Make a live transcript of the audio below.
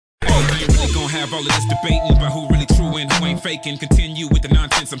I ain't really gonna have all of this debating about who really true and who ain't faking. Continue with the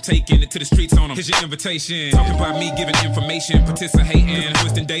nonsense, I'm taking it to the streets on them. Here's your invitation. Talking about me giving information, participating,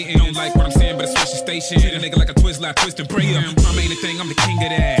 twisting, dating. Don't like what I'm saying, but I switch the station. Treat a nigga like a twist, like twist and break him. My main thing, I'm the king of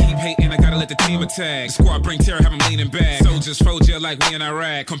that. Keep hating, I gotta let the team attack. The squad bring terror, have them leaning back. Soldiers, Froja like we in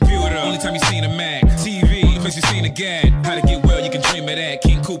Iraq. Computer, only time you seen a Mac. TV, only place you seen a Gad. How to get well, you can dream of that.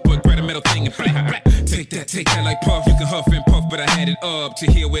 King Cooper, grab a metal thing and blah. Take that like puff. You can huff and puff, but I had it up to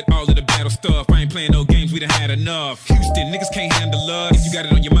hear with all of the battle stuff. I ain't playing no games, we done had enough. Houston, niggas can't handle love. If you got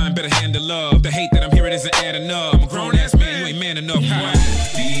it on your mind, better handle love. The hate that I'm hearing isn't add enough. I'm a grown ass man, you ain't man enough.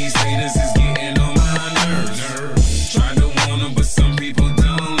 These haters is getting on my nerves. Try to warn them, but some people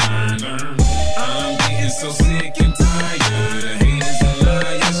don't learn. I'm getting so sick and tired of haters and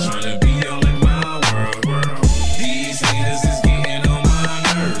liars trying to be all in my world. These haters is getting on my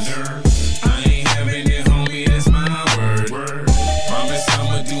nerves. I ain't having it, homie, that's my word. Promise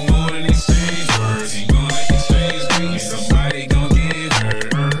I'ma do more than exchange words. Ain't gonna exchange greetings, somebody gon' get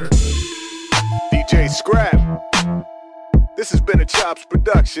hurt. DJ Scrap. This has been a Chops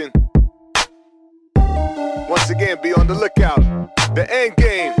production. Once again, be on the lookout. The end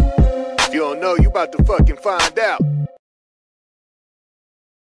game. If you don't know, you about to fucking find out.